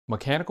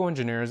Mechanical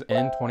engineers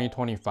in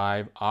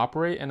 2025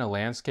 operate in a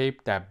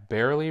landscape that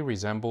barely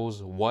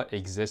resembles what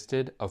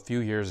existed a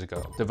few years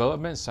ago.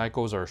 Development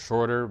cycles are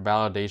shorter,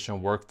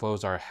 validation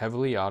workflows are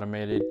heavily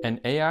automated,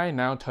 and AI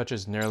now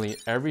touches nearly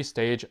every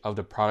stage of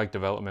the product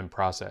development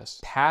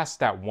process. Tasks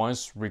that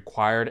once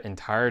required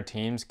entire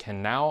teams can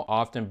now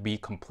often be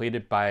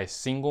completed by a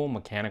single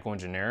mechanical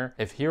engineer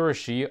if he or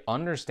she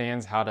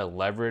understands how to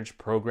leverage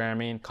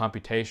programming,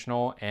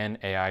 computational, and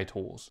AI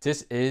tools.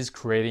 This is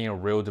creating a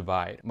real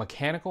divide.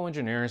 Mechanical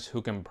engineers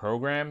who can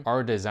program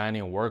are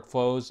designing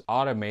workflows,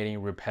 automating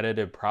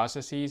repetitive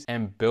processes,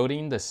 and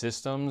building the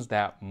systems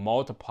that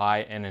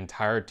multiply an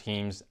entire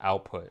team's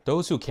output.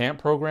 Those who can't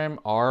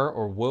program are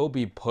or will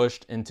be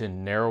pushed into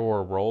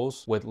narrower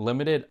roles with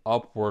limited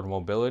upward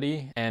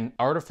mobility, and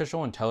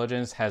artificial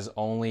intelligence has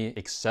only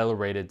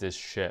accelerated this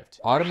shift.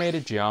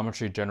 Automated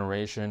geometry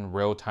generation,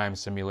 real-time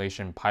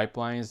simulation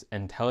pipelines,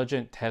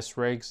 intelligent test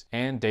rigs,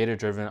 and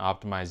data-driven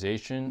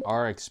optimization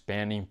are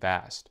expanding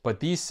fast.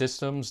 But these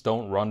systems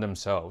don't run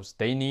themselves.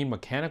 They need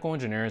mechanical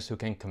engineers who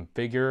can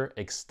configure,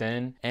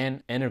 extend,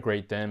 and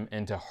integrate them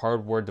into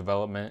hardware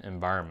development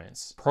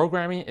environments.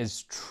 Programming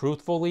is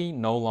truthfully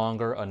no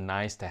longer a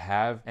nice to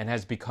have and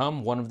has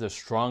become one of the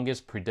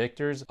strongest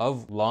predictors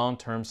of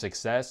long-term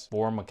success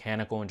for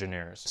mechanical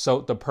engineers.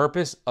 So the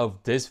purpose of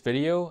this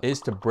video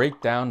is to break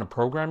down the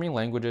programming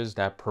languages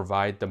that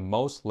provide the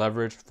most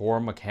leverage for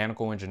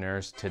mechanical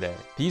engineers today.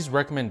 These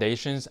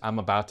recommendations I'm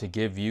about to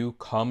give you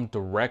come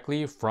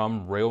directly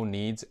from real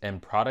needs in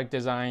product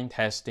design,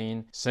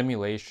 testing,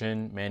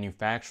 simulation,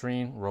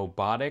 manufacturing,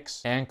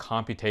 robotics, and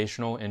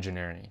computational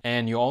engineering.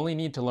 And you only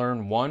need to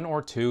learn one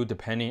or two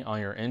depending on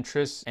your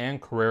interests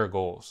and career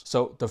goals.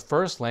 So the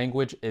first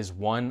language is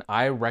one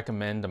I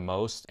recommend the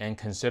most and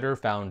consider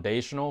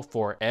foundational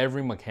for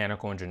every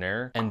mechanical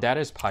engineer, and that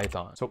is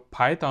Python. So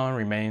Python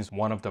remains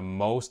one of the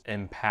most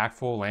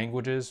impactful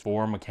languages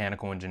for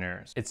mechanical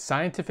engineers. Its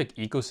scientific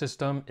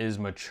ecosystem is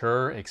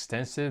mature,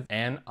 extensive,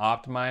 and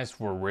optimized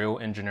for real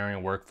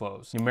engineering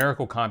workflows.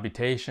 Numerical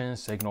computation,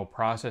 signal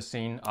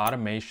processing,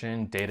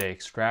 automation, data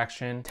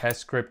extraction,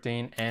 test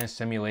scripting, and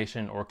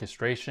simulation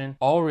orchestration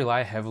all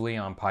rely heavily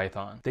on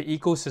Python. The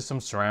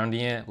ecosystem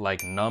surrounding it,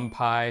 like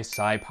NumPy,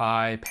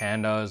 SciPy,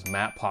 Pandas,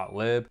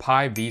 Matplotlib,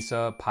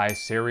 PyVisa,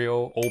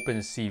 PySerial,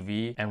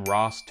 OpenCV, and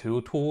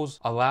ROS2 tools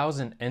allows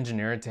an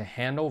engineer to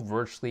handle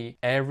virtually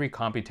every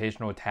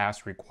computational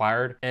task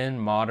required in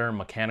modern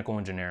mechanical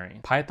engineering.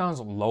 Python's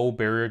low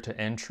barrier to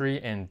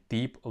entry and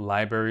deep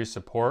library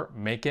support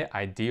make it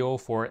ideal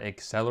for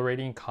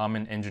accelerating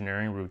common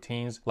engineering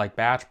routines like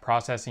batch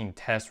processing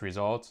test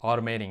results,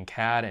 automating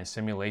CAD and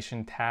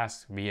simulation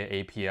tasks via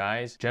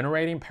APIs,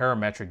 generating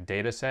parametric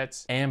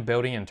datasets, and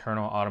building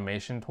internal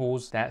automation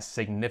tools that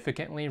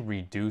significantly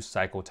reduce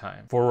cycle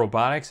time. For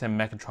robotics and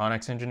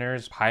mechatronics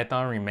engineers,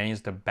 Python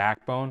remains the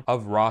backbone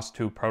of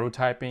ROS2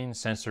 prototyping,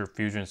 sensor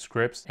fusion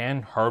scripts,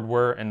 and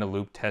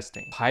hardware-in-the-loop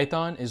testing.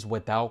 Python is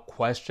without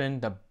question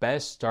the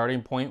best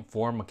starting point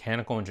for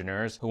mechanical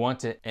engineers who want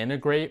to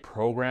integrate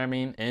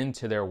programming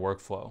into their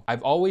workflow.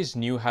 I've always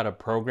knew how to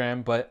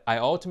program, but I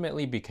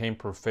ultimately became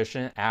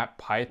proficient at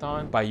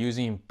Python by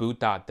using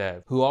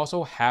boot.dev, who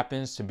also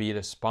happens to be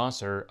the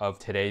sponsor of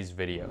today's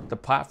video. The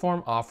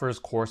platform offers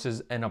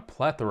courses in a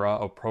plethora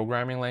of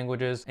programming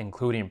languages,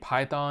 including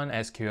Python,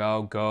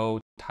 SQL, Go,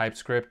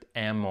 TypeScript,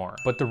 and more.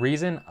 But the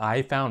reason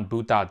I found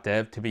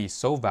boot.dev to be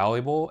so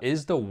valuable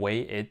is the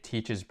way it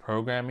teaches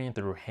programming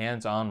through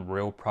hands-on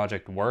real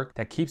project work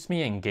that keeps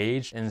me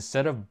engaged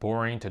instead of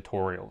boring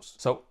tutorials.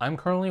 So I'm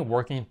currently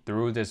working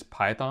through this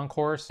Python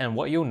course, and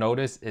what you'll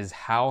notice is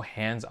how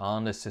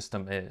hands-on the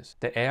system is.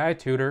 The AI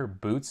tutor,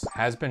 Boots,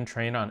 has been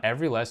trained on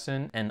every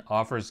lesson and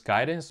offers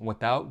guidance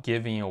without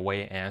giving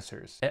away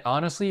answers. It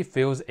honestly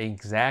feels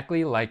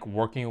exactly like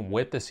working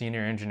with the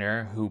senior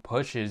engineer who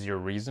pushes your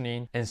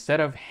reasoning instead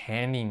of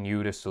handing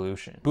you the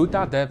solution.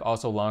 Boot.dev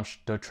also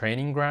launched the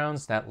training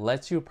grounds that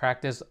lets you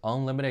practice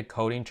unlimited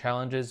coding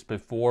challenges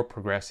before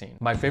progressing.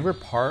 My favorite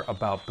part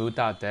about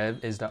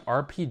boot.dev is the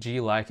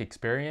RPG-like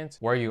experience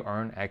where you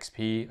earn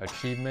XP,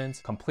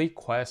 achievements, complete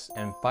quests,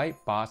 and fight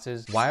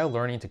bosses while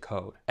learning to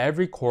code.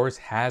 Every course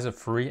has a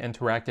free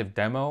interactive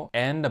demo,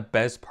 and the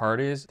best part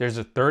is there's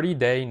a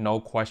 30-day no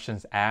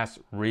questions asked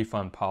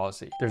refund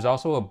policy. There's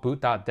also a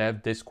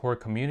boot.dev Discord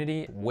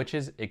community, which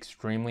is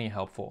extremely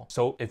helpful.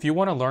 So if you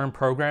want to learn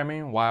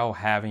programming while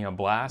having a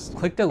blast,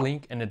 click the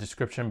link in the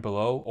description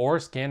below or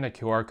scan the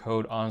QR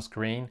code on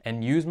screen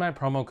and use my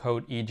promo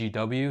code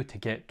EGW to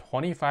get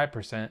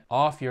 25%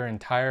 off your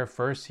entire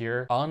first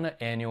year on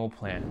the annual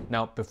plan.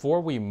 Now,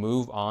 before we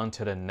move on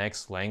to the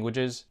next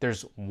languages,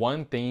 there's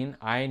one thing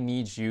I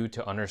need you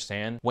to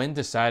understand when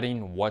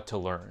deciding what to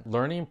learn.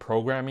 Learning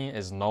programming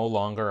is no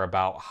longer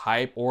about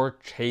hype or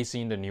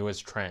chasing the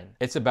newest trend.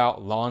 It's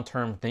about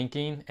long-term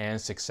thinking and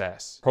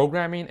success.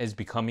 Programming is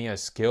becoming a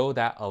skill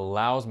that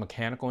allows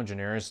mechanical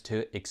engineers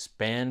to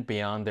expand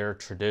beyond their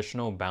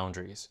traditional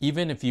boundaries.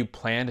 Even if you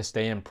plan to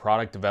stay in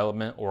product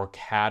development or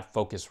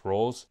CAD-focused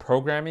roles,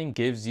 programming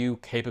gives you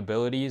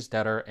capabilities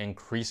that are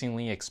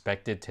increasingly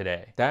expected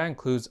today. That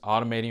includes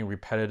automating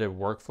repetitive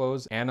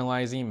workflows,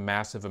 analyzing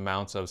massive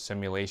amounts of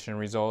simulation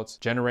results,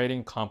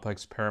 generating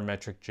complex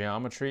parametric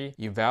geometry,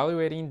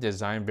 evaluating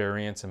design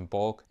variants in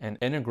bulk, and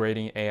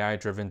integrating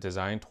AI-driven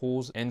design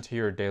tools into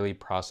your daily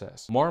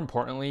process. More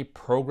importantly,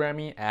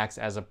 programming acts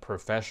as a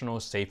professional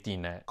safety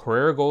net.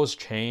 Career goals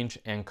change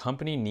and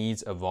company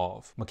needs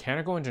evolve.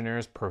 Mechanical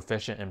engineers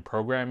proficient in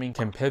programming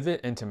can pivot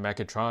into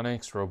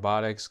mechatronics,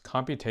 robotics,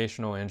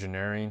 computational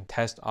engineering,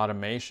 test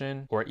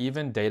automation, or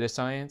even data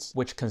science,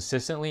 which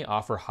consistently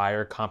offer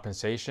higher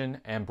compensation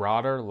and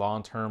broader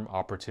long-term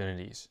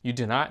opportunities. You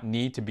do not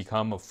need to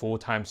become a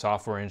full-time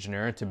software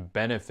engineer to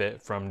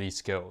benefit from these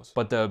skills,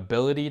 but the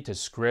ability to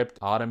script,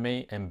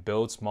 automate, and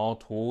build small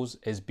tools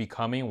is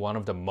becoming one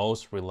of the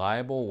most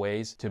reliable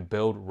ways to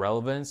build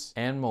relevance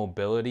and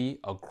mobility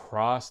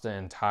across the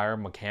entire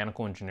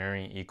mechanical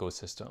engineering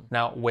ecosystem.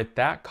 Now, with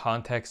that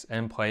context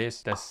in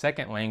place, the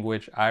second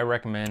language I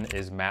recommend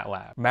is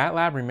MATLAB.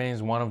 MATLAB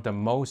remains one of the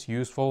most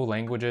useful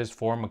languages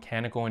for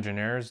mechanical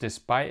engineers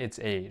despite its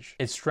age.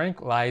 Its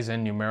strength lies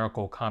in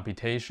numerical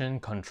computation,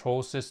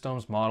 control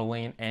systems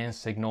modeling, and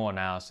signal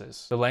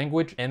analysis. The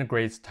language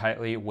integrates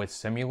tightly with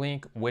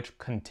Simulink, which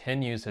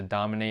continues to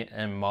dominate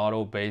in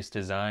model-based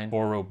design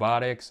for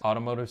robotics,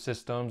 automotive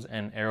systems,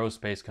 and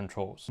aerospace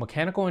controls.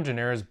 Mechanical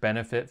engineers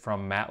benefit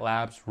from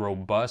MATLAB's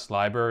robust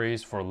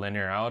libraries for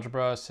linear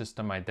algebra,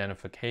 system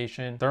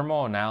identification,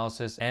 thermal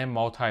analysis, and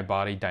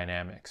multi-body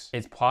dynamics.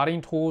 Its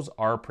plotting tools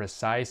are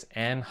precise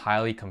and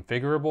highly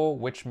configurable,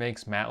 which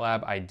makes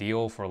MATLAB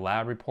ideal for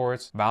lab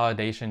reports,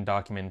 validation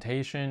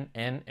documentation,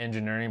 and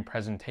engineering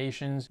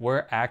presentations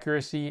where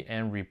accuracy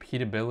and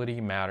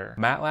repeatability matter.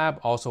 MATLAB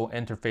also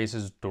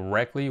interfaces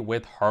directly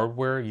with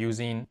hardware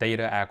using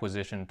Data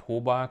Acquisition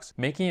Toolbox,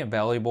 making it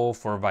valuable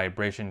for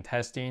vibration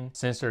testing,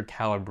 sensor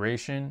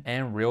calibration,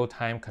 and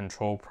real-time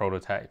control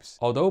prototypes.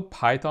 Although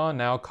Python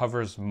now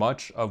covers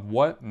much of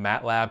what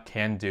MATLAB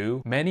can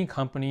do, many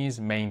companies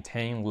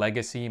maintain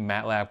legacy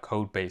MATLAB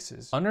code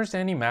bases.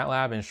 Understanding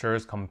MATLAB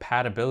ensures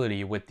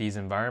compatibility with these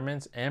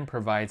environments and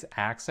provides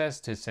access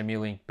to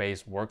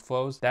Simulink-based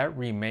workflows that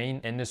remain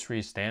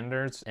industry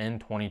standards in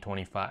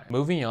 2025.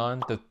 Moving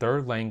on, the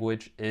third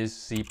language is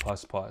C++.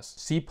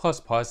 C++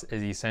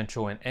 is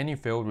essential in any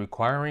field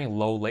requiring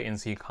low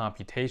latency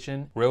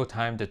computation,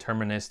 real-time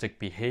deterministic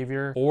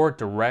behavior, or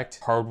direct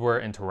hardware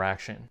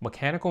interaction.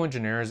 Mechanical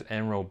engineers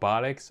in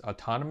robotics,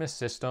 autonomous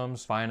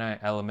systems, finite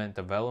element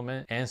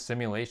development, and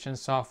simulation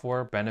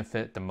software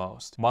benefit the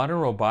most. Modern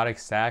robotic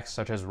stacks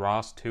such as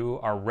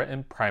ROS2 are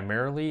written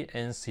primarily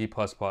in C++.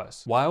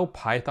 While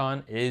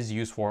Python is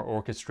used for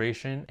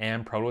orchestration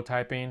and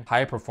prototyping,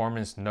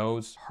 high-performance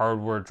nodes,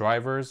 hardware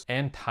drivers,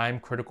 and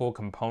time-critical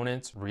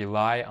components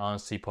rely on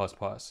C++.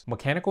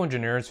 Mechanical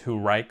engineers who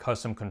write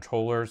custom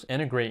controllers,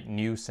 integrate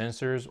new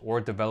sensors,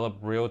 or develop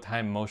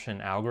real-time motion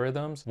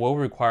algorithms will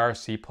require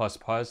C++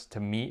 to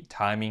meet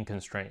timing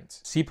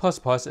constraints. C++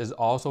 is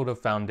also the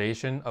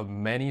foundation of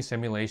many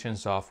simulation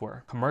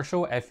software.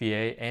 Commercial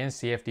FEA and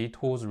CFD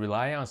tools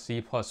rely on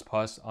C++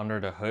 under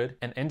the hood,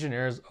 and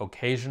engineers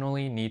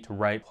occasionally need to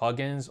write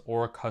plugins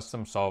or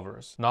custom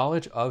solvers.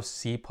 Knowledge of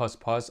C++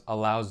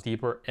 allows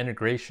deeper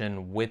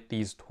integration with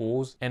these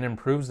tools and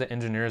improves the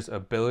engineer's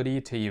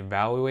ability to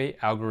evaluate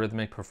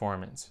algorithmic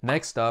performance.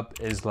 Next up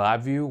is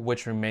LabVIEW,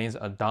 which remains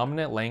a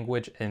dominant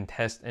language in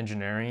test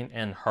engineering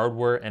and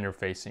hardware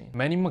interfacing.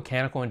 Many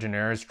mechanical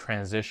engineers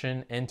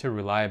transition into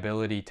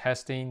reliability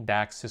testing,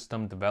 DAC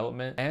system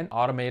development, and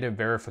automated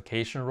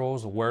verification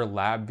roles where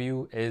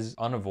LabVIEW is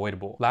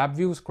unavoidable.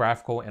 LabVIEW's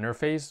graphical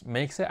interface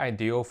makes it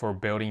ideal for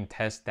building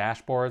test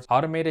dashboards,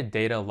 automated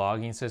data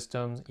logging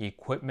systems,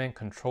 equipment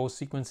control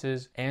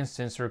sequences, and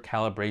sensor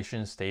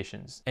calibration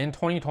stations. In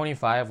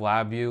 2025,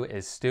 LabVIEW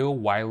is still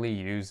widely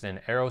used in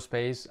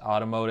aerospace,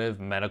 automotive,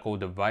 medical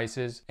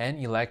devices, and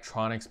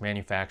electronics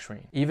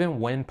manufacturing. Even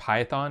when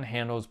Python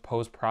handles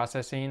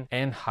post-processing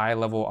and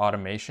high-level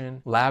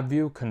automation,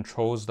 LabVIEW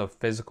controls the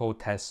physical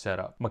test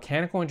setup.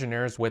 Mechanical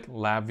engineers with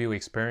LabVIEW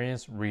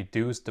experience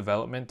reduce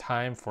development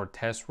time for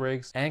test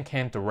rigs and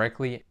can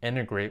directly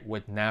integrate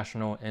with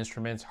National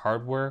Instruments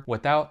hardware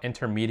without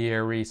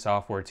intermediary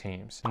software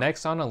teams.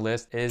 Next on the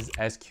list is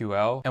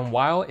SQL, and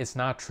while it's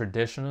not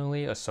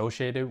traditionally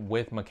associated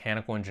with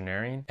mechanical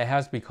engineering, it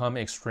has become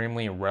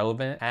extremely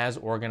relevant as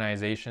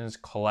organizations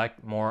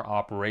collect more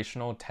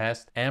operational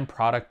test and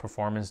product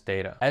performance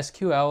data.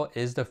 SQL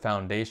is the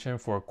foundation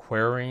for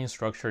querying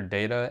structured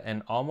data,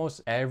 and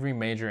almost every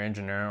major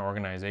engineering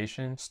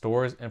organization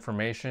stores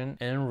information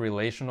in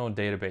relational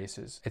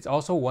databases. It's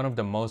also one of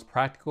the most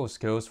practical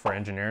skills for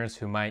engineers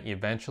who might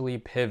eventually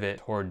pivot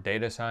toward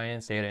data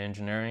science, data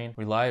engineering,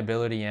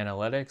 reliability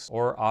analytics,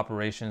 or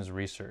operations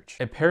research.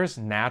 It pairs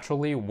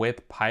naturally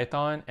with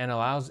Python and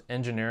allows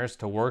engineers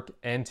to work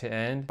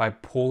end-to-end by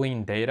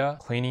pulling data,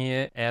 cleaning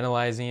it,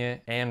 analyzing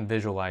it, and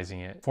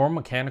visualizing it. For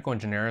mechanical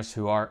engineers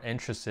who are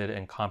interested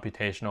in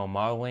computational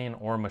modeling modeling,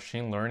 or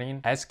machine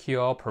learning,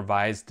 SQL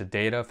provides the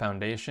data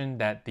foundation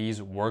that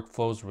these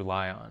workflows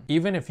rely on.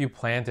 Even if you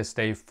plan to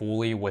stay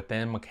fully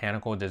within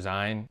mechanical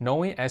design,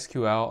 knowing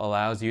SQL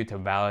allows you to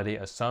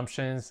validate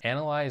assumptions,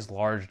 analyze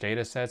large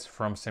data sets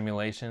from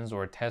simulations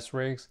or test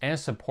rigs, and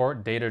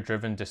support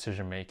data-driven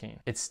decision-making.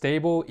 It's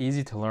stable,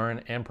 easy to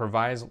learn, and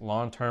provides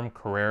long-term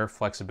career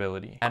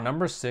flexibility. At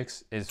number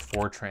 6 is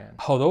Fortran.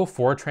 Although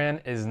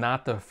Fortran is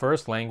not the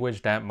first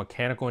language that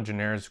mechanical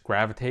engineers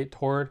gravitate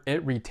toward,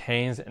 it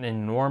retains an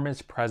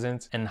enormous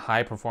presence in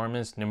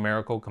high-performance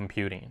numerical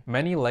computing.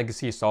 Many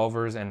legacy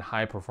solvers and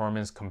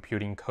high-performance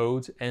computing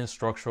codes in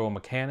structural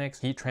mechanics,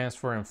 heat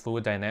transfer, and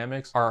fluid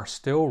dynamics are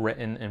still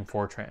written in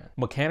Fortran.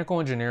 Mechanical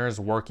engineers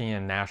working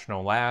in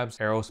national labs,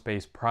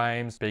 aerospace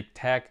primes, big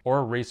tech,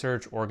 or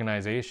research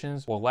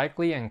organizations will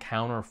likely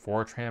encounter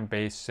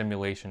Fortran-based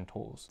simulation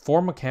tools.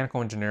 For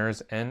mechanical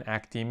engineers in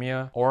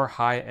academia or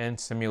high-end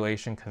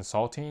simulation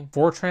consulting,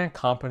 Fortran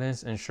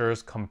competence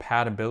ensures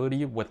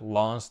compatibility with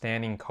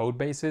long-standing code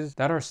bases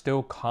that are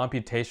still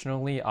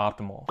computationally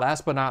optimal.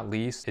 Last but not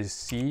least is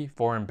C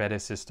for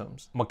embedded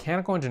systems.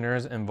 Mechanical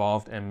engineers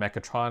involved in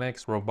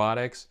mechatronics,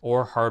 robotics,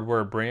 or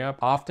hardware bring-up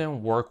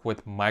often work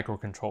with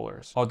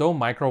microcontrollers. Although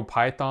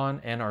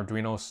MicroPython and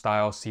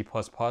Arduino-style C++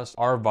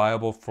 are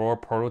viable for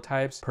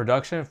prototypes,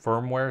 production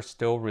firmware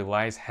still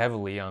relies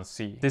heavily on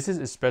C. This is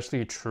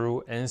especially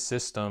true in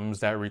systems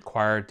that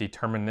require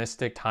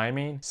deterministic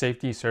timing,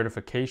 safety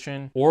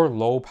certification, or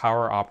low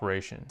power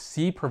operation.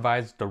 C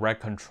provides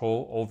direct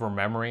control over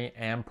memory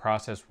and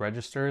process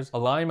registers,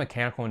 allowing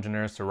mechanical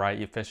engineers to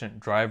write efficient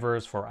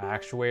drivers for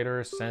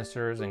actuators,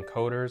 sensors,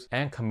 encoders,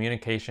 and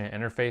communication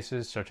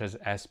interfaces such as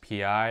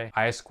SPI,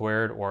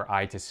 I2 or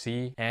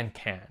I2C, and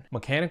CAN.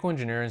 Mechanical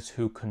engineers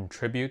who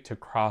contribute to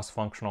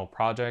cross-functional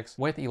projects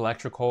with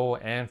electrical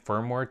and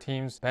firmware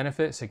teams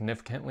benefit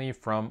significantly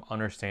from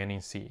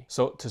understanding C.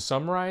 So to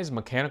summarize,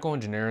 mechanical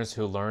engineers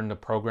who learn the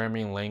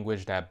programming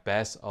language that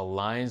best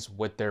aligns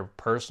with their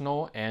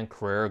personal and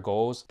career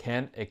goals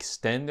can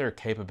extend their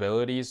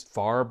capabilities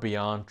far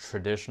beyond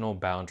traditional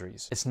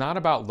boundaries. It's not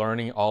about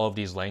learning all of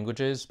these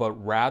languages, but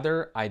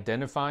rather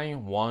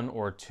identifying one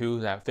or two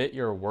that fit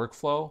your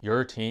workflow,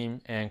 your team,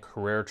 and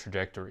career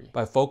trajectory.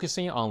 By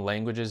focusing on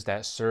languages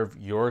that serve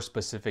your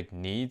specific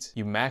needs,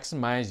 you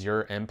maximize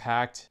your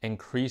impact,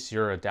 increase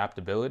your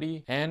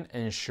adaptability, and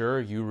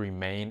ensure you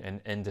remain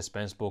an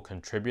indispensable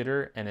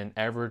contributor in an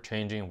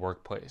ever-changing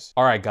workplace.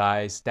 Alright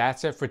guys,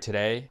 that's it for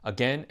today.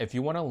 Again, if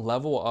you want to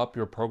level up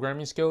your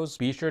programming skills,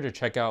 be sure to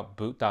check out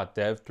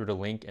boot.dev through the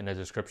link in the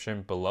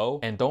description below.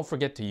 And don't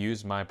forget to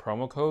use my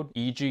promo code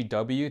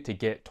EGW to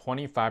get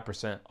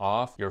 25%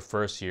 off your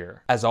first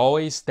year. As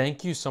always,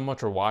 thank you so much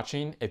for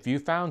watching. If you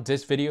found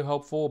this video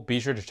helpful, be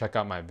sure to check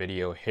out my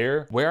video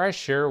here where I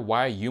share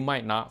why you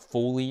might not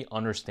fully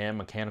understand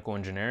mechanical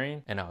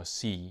engineering, and I'll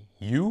see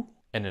you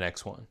in the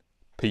next one.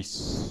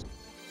 Peace.